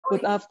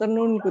Good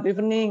afternoon, good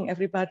evening,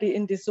 everybody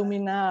in this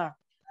seminar.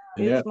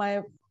 Yeah.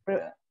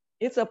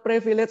 It's a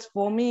privilege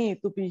for me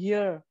to be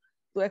here,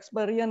 to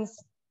experience,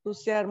 to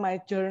share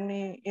my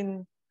journey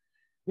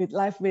with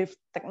LifeWave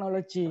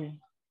technology.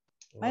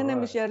 My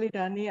name is Shirley.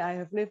 I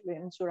have lived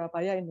in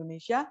Surabaya,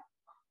 Indonesia.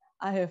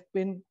 I have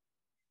been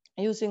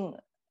using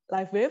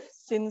LifeWave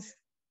since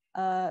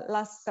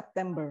last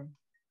September.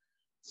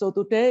 So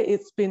today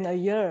it's been a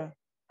year.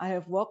 I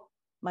have walked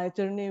my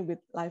journey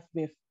with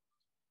LifeWave.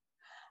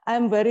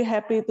 I'm very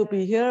happy to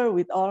be here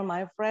with all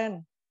my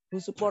friends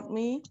who support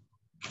me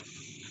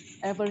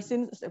ever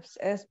since,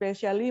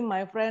 especially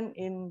my friend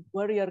in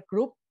warrior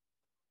group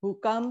who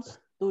comes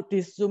to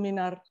this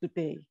seminar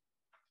today.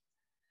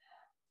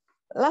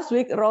 Last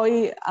week,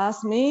 Roy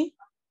asked me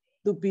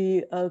to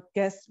be a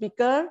guest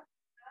speaker,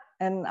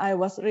 and I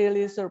was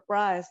really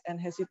surprised and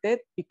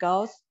hesitate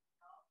because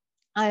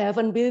I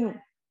haven't been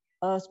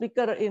a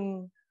speaker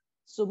in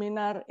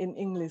seminar in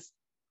English.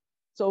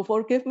 So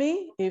forgive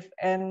me if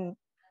in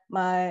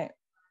my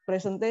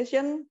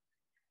presentation,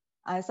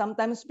 I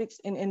sometimes speak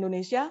in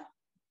Indonesia.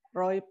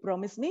 Roy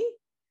promised me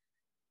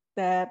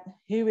that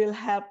he will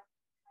help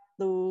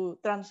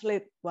to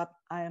translate what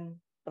I am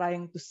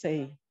trying to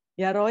say.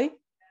 Yeah, Roy?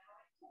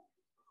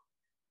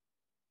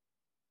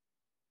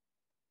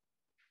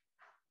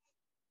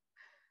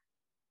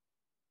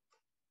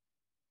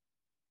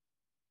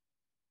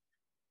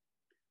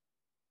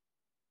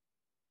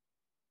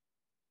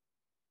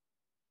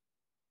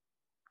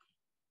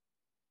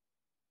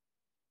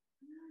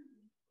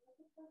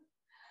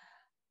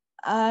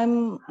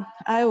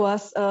 I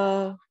was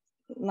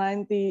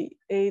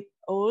 98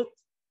 old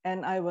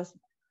and I was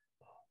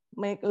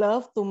make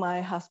love to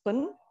my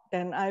husband.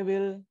 Then I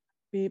will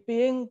be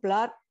peeing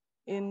blood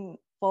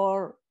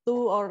for 2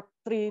 or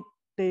 3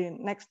 days,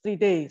 next 3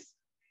 days.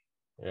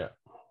 Yeah.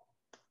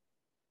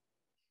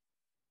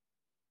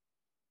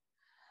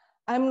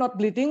 I'm not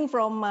bleeding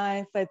from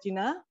my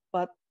vagina,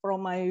 but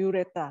from my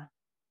urethra.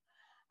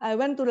 I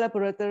went to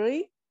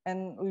laboratory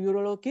and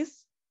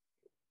urologist,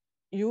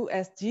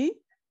 USG,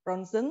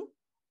 Bronson,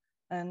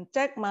 and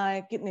check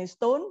my kidney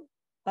stone,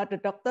 but the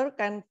doctor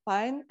can't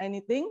find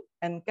anything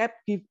and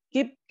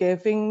keep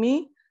giving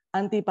me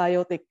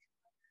antibiotic.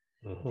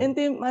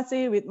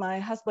 Intimacy with my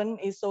husband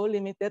is so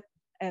limited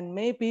and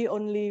maybe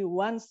only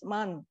once a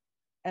month.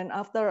 And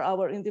after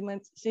our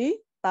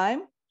intimacy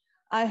time,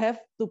 I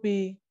have to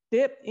be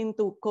dipped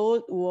into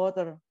cold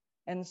water.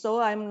 And so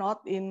I'm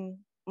not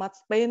in much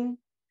pain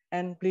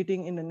and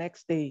bleeding in the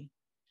next day.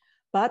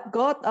 But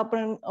God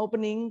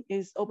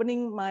is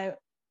opening my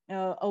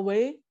a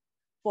way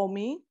for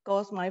me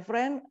because my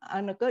friend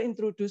Anneke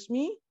introduced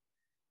me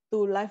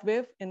to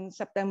LifeWave in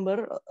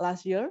September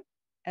last year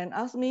and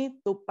asked me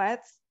to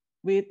patch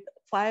with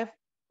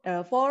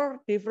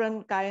 4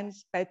 different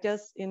kinds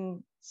patches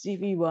in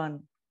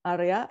CV1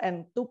 area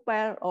and 2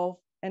 pair of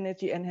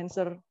energy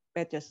enhancer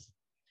patches.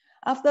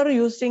 After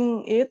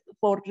using it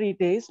for 3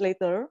 days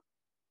later,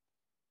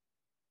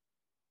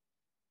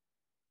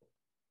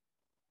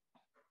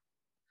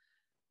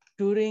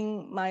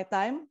 during my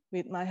time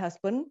with my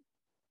husband,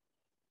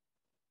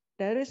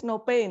 there is no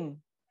pain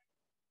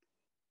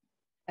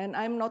and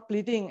I'm not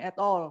bleeding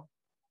at all.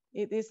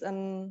 It is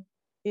an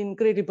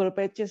incredible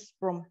patches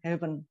from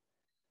heaven.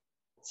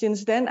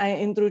 Since then,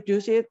 I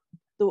introduce it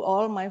to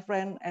all my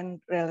friends and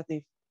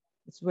relatives.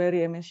 It's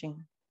very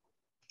amazing.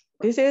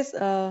 This is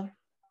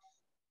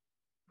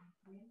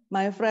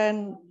my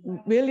friend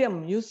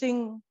William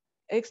using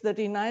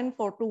X39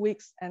 for 2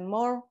 weeks and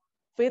more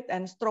fit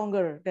and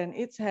stronger than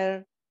his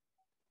hair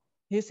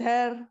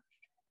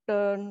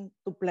turned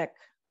to black.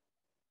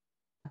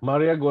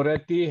 Maria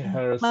Goretti,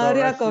 her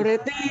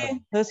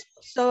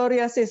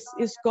psoriasis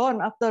is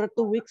gone after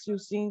 2 weeks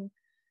using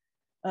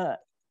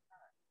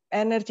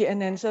energy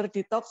enhancer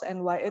detox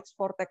and YH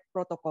Vortex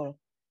protocol.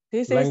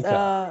 This is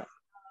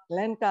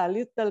Lenka,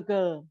 little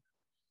girl.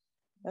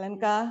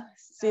 Lenka,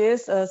 she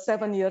is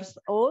 7 years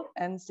old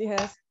and she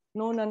has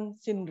Nominan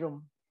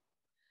Syndrome.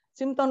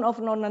 Symptoms of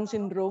Nominan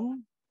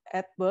Syndrome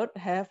at birth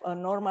have a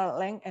normal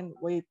length and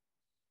weight,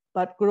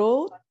 but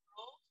grow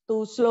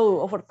too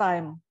slow over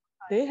time.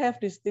 They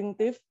have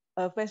distinctive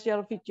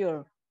facial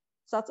feature,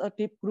 such a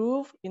deep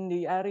groove in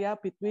the area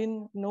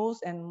between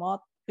nose and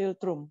mouth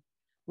philtrum,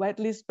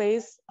 widely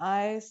spaced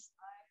eyes,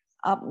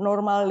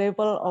 abnormal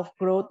level of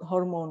growth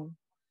hormone,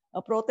 a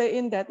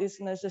protein that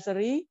is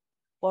necessary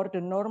for the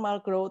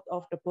normal growth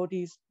of the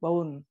body's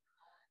bone,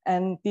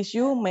 and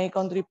tissue may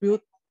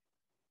contribute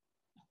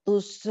to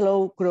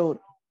slow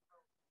growth.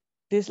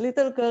 This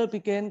little girl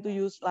began to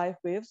use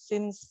LifeWave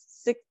since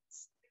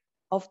 6th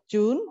of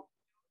June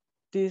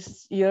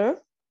this year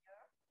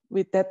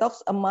with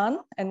detox a month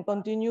and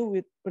continue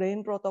with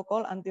brain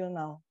protocol until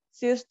now.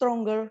 She is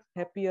stronger,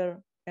 happier,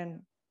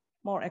 and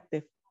more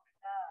active.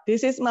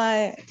 This is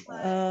my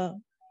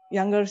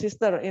younger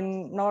sister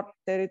in North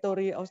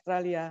Territory,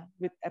 Australia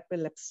with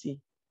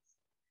epilepsy.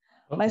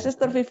 My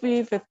sister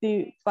Vivi,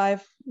 55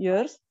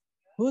 years,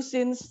 who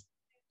since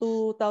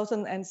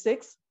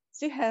 2006,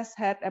 she has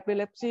had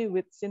epilepsy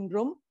with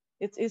syndrome.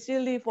 It's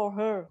easily for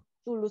her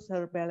to lose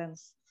her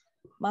balance.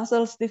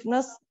 Muscle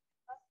stiffness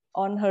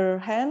on her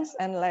hands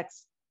and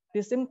legs.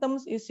 The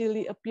symptoms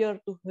easily appear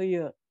to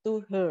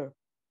her.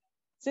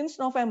 Since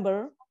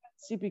November,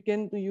 she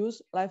began to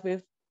use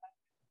LifeWave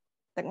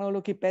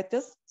technology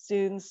patches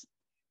since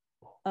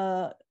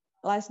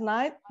last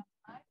night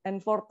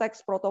and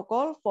Vortex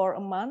protocol for a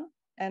month,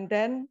 and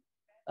then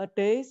a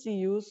day she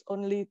used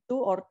only 2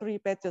 or 3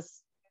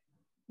 patches,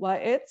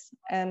 Y8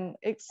 and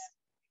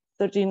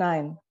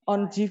X39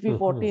 on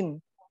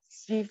GV14,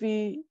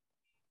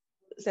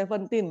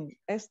 CV17,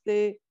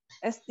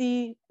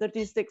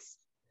 ST36.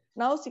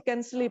 Now she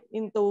can sleep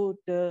into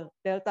the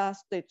Delta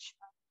stage.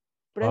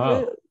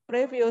 Wow.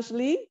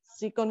 Previously,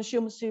 she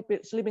consumed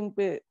sleeping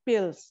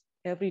pills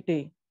every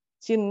day.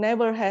 She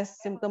never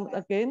has symptoms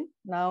again.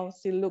 Now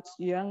she looks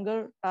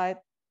younger, tight,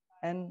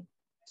 and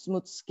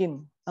smooth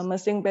skin.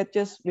 Amazing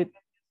patches with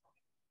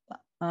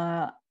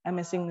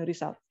amazing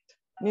result.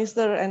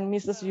 Mr. and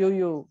Mrs.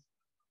 Yo-Yo.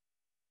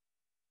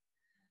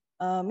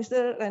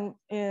 Mr.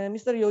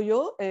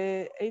 Yo-Yo,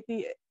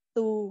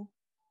 82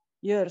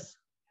 years,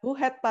 who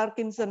had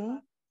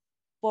Parkinson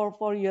for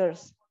 4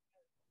 years.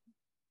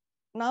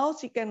 Now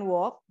she can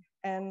walk,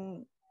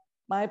 and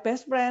my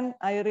best friend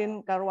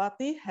Irene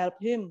Karwati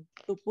helped him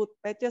to put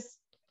patches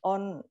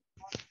on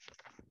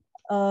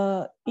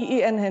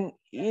EE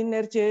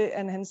energy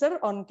enhancer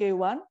on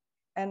K1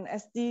 and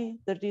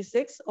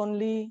ST36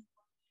 only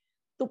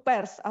 2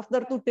 pairs.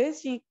 After 2 days,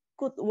 he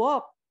could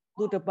walk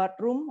to the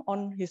bathroom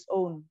on his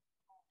own.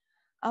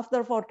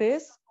 After 4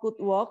 days, could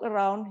walk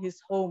around his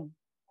home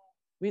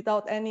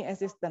without any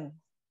assistance.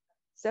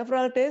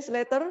 Several days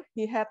later,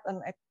 he had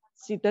an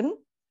accident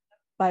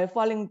by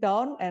falling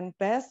down and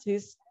bashed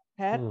his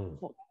head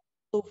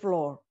to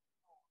floor.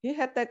 He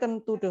had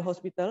taken to the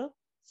hospital,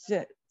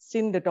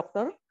 seen the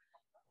doctor.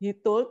 He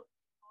told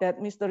that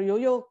Mr.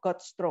 Yo-Yo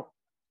got stroke.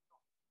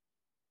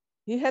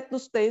 He had to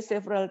stay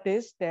several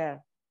days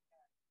there.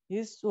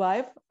 His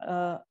wife,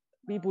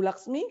 Bibu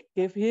Laksmi,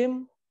 gave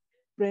him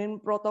brain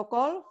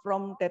protocol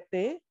from that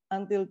day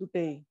until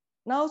today.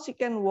 Now she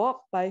can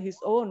walk by his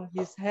own.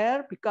 His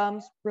hair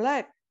becomes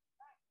black.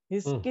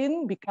 His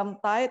skin becomes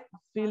tight,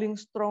 feeling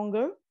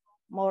stronger,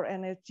 more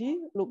energy,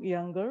 look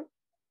younger.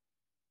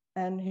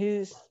 And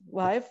his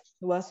wife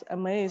was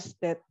amazed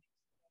that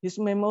his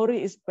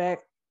memory is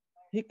back.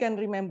 He can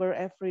remember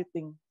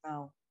everything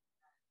now,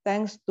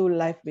 thanks to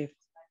LifeWave.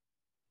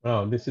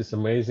 Wow, this is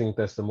amazing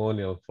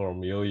testimonial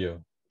from Yo-Yo.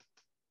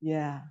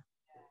 Yeah.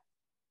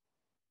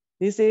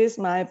 This is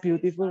my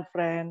beautiful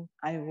friend,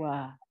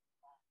 Aiwa.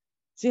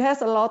 She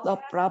has a lot of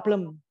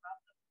problems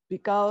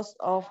because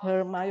of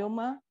her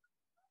myoma.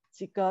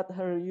 She got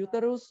her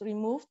uterus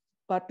removed,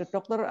 but the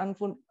doctor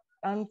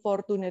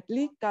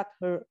unfortunately cut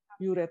her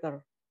urethra.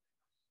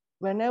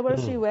 Whenever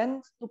she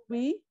went to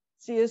pee,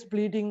 she is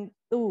bleeding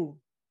too.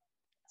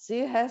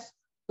 She has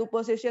to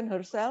position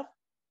herself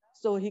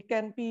so he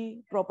can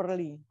pee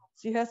properly.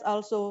 She has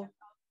also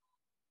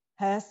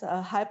has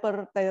a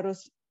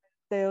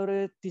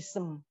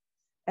hyperthyroidism,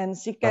 and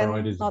she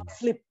cannot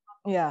sleep.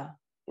 Yeah,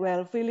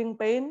 while feeling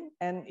pain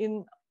and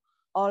in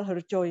all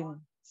her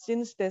joints.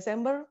 Since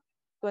December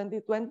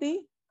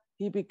 2020,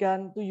 he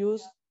began to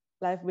use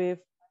LifeWave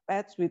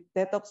pads with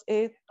detox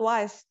A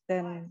twice,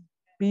 then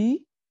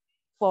B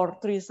for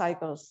 3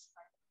 cycles.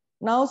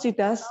 Now she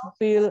doesn't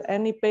feel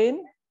any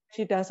pain.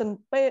 She doesn't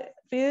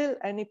feel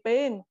any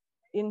pain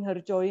in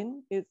her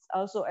joint. It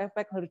also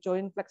affects her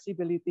joint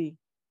flexibility.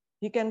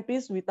 He can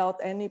pee without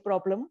any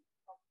problem.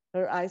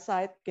 Her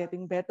eyesight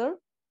getting better.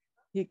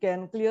 He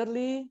can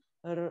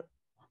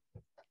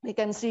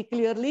see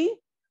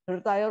clearly. Her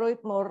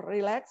thyroid more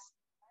relaxed.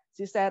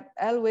 She said,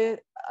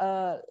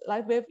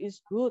 LifeWave is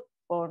good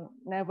for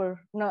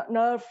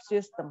nerve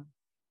system.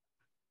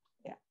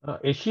 Yeah.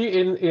 Is she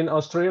in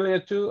Australia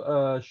too,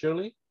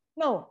 Shirley?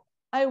 No,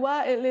 I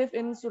live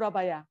in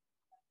Surabaya.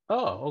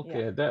 Oh,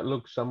 okay. Yeah. That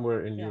looks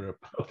somewhere in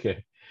Europe.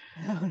 Okay.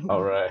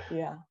 All right.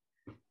 Yeah.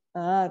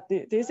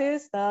 This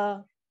is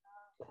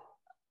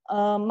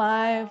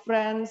my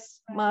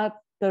friend's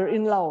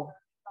mother-in-law.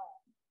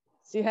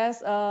 She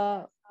has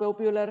a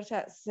popular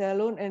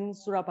salon in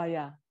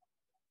Surabaya.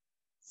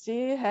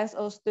 She has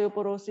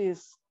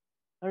osteoporosis.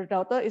 Her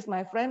daughter is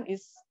my friend.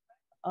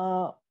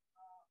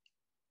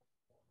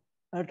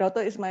 Her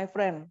daughter is my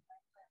friend.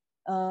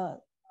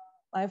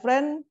 My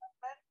friend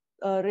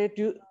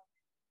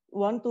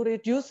want to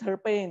reduce her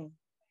pain.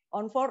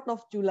 On 4th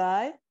of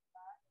July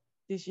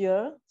this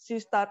year, she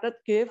started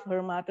give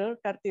her mother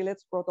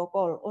cartilage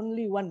protocol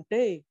only 1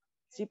 day.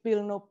 She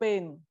feel no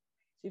pain.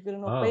 She feel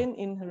no pain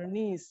in her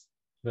knees.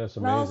 That's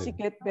amazing. Now she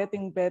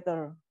getting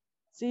better.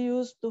 She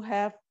used to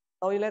have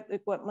toilet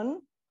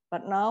equipment,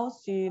 but now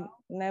she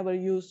never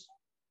use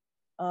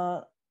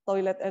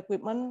toilet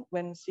equipment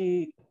when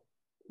she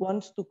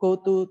wants to go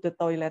to the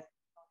toilet.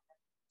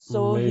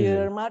 So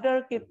her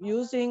mother keep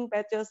using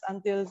patches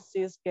until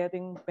she's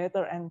getting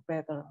better and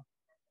better.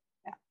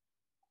 Yeah.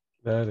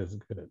 That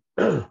is good.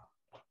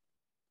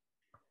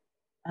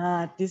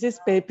 This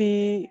is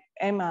baby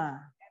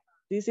Emma.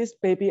 This is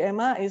baby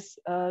Emma is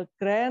a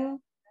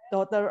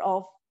granddaughter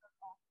of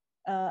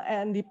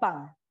and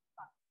Dipang.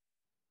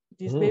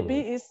 This baby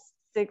is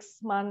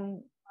 6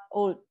 months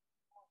old.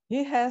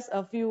 He has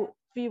a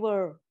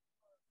fever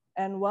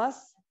and was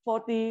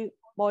 40.5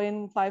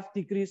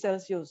 degrees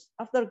Celsius.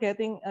 After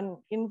getting an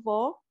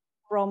info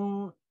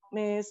from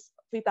Ms.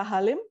 Vita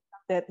Halim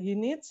that he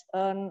needs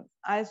an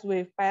ice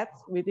wave pad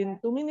within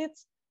 2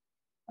 minutes,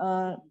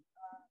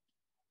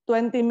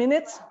 20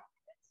 minutes,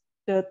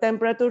 the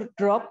temperature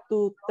dropped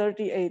to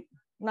 38.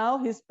 Now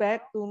he's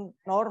back to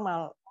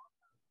normal.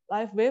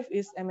 Life wave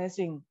is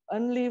amazing.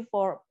 Only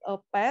for a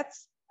pet,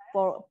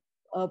 for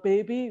a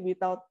baby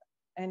without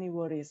any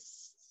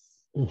worries.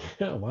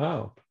 Yeah,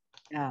 wow.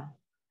 Yeah.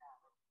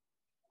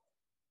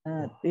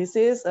 This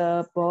is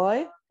a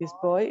boy. This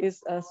boy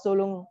is a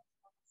Solung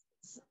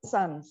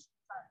son.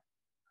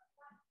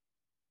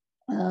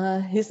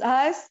 His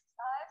eyes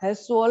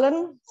has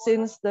swollen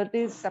since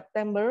 30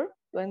 September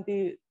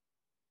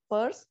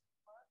 21st.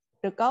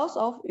 The cause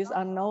of is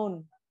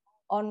unknown.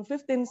 On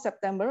 15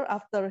 September,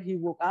 after he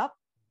woke up,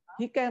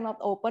 he cannot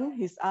open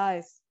his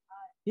eyes.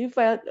 He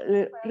felt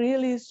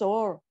really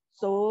sore,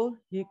 so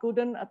he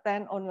couldn't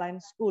attend online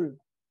school.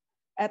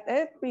 At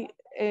 8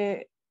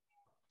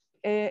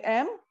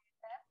 a.m.,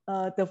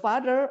 the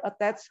father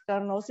attached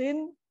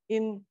carnosine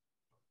in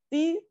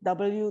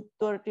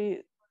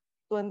TW23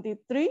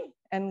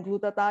 and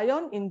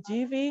glutathione in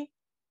GV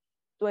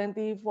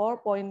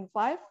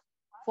 24.5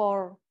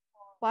 for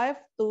 5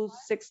 to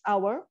 6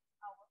 hours.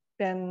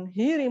 Then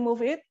he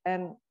removed it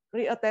and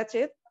reattached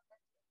it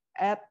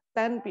at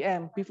 10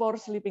 p.m. before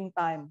sleeping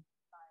time.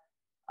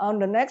 On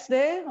the next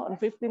day, on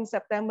 15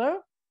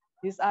 September,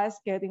 his eyes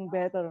getting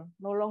better,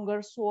 no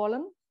longer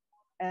swollen,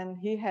 and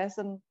he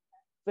hasn't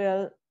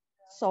felt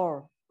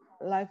sore.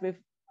 Life with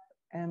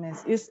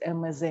MS is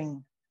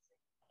amazing.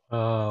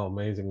 Oh,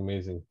 amazing,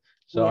 amazing.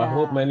 So I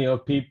hope many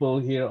of people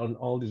hear on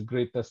all these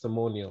great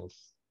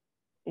testimonials.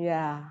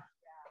 Yeah.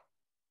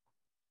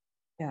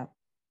 Yeah.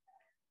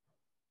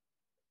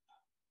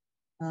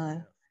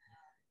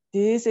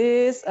 This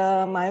is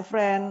my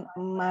friend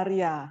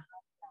Maria.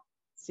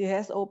 She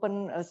has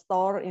opened a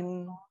store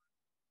in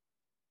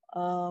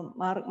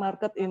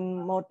market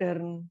in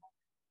modern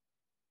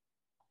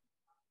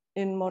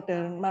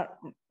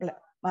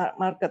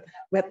market,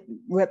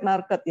 wet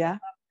market, yeah.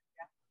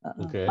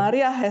 Okay.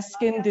 Maria has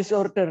skin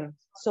disorder,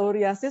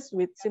 psoriasis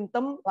with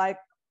symptoms like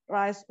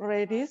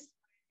reddish,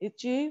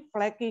 itchy,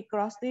 flaky,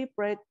 crusty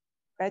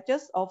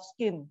patches of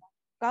skin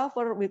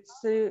covered with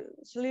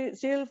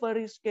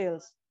silvery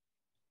scales.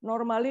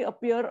 Normally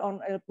appear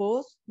on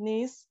elbows,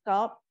 knees,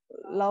 scalp,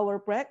 lower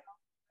back,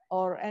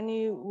 or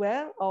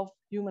anywhere of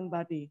human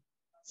body.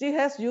 She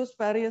has used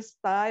various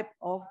types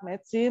of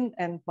medicine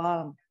and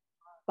balm,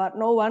 but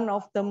no one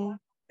of them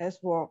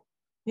has worked.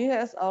 She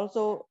has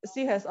also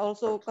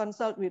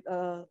consulted with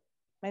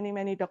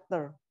many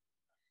doctors.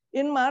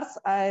 In March,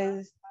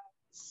 I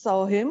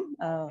saw him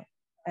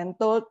and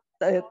told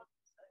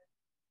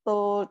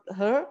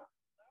her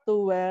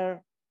to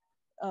wear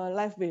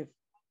Life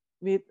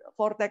with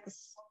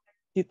Vortex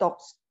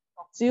Detox.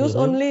 She used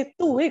only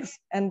 2 weeks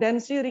and then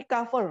she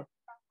recovered.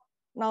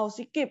 Now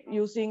she keep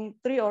using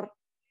 3 or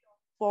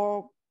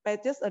 4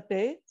 patches a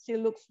day. She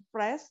looks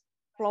fresh,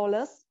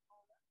 flawless,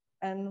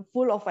 and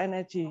full of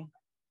energy.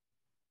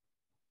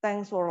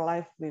 Thanks for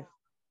Life with.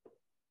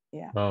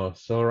 Yeah. Oh,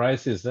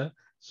 psoriasis, huh?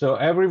 So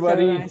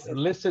everybody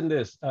listen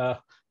this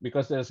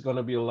because there's going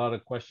to be a lot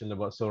of questions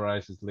about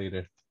psoriasis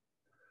later.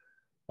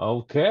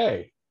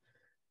 Okay.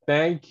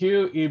 Thank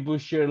you, Ibu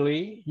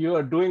Shirley. You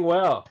are doing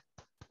well.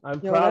 I'm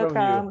proud of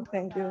you.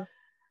 Thank you.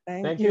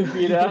 Thank you,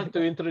 Vida,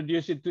 to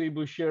introduce you to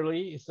Ibu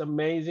Shirley. It's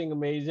amazing,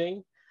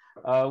 amazing.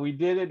 We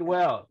did it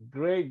well.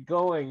 Great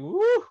going.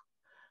 Woo!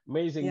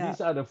 Amazing. Yeah.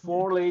 These are the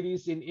 4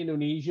 ladies in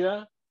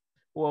Indonesia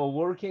who are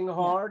working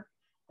hard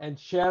and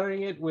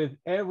sharing it with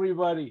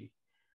everybody.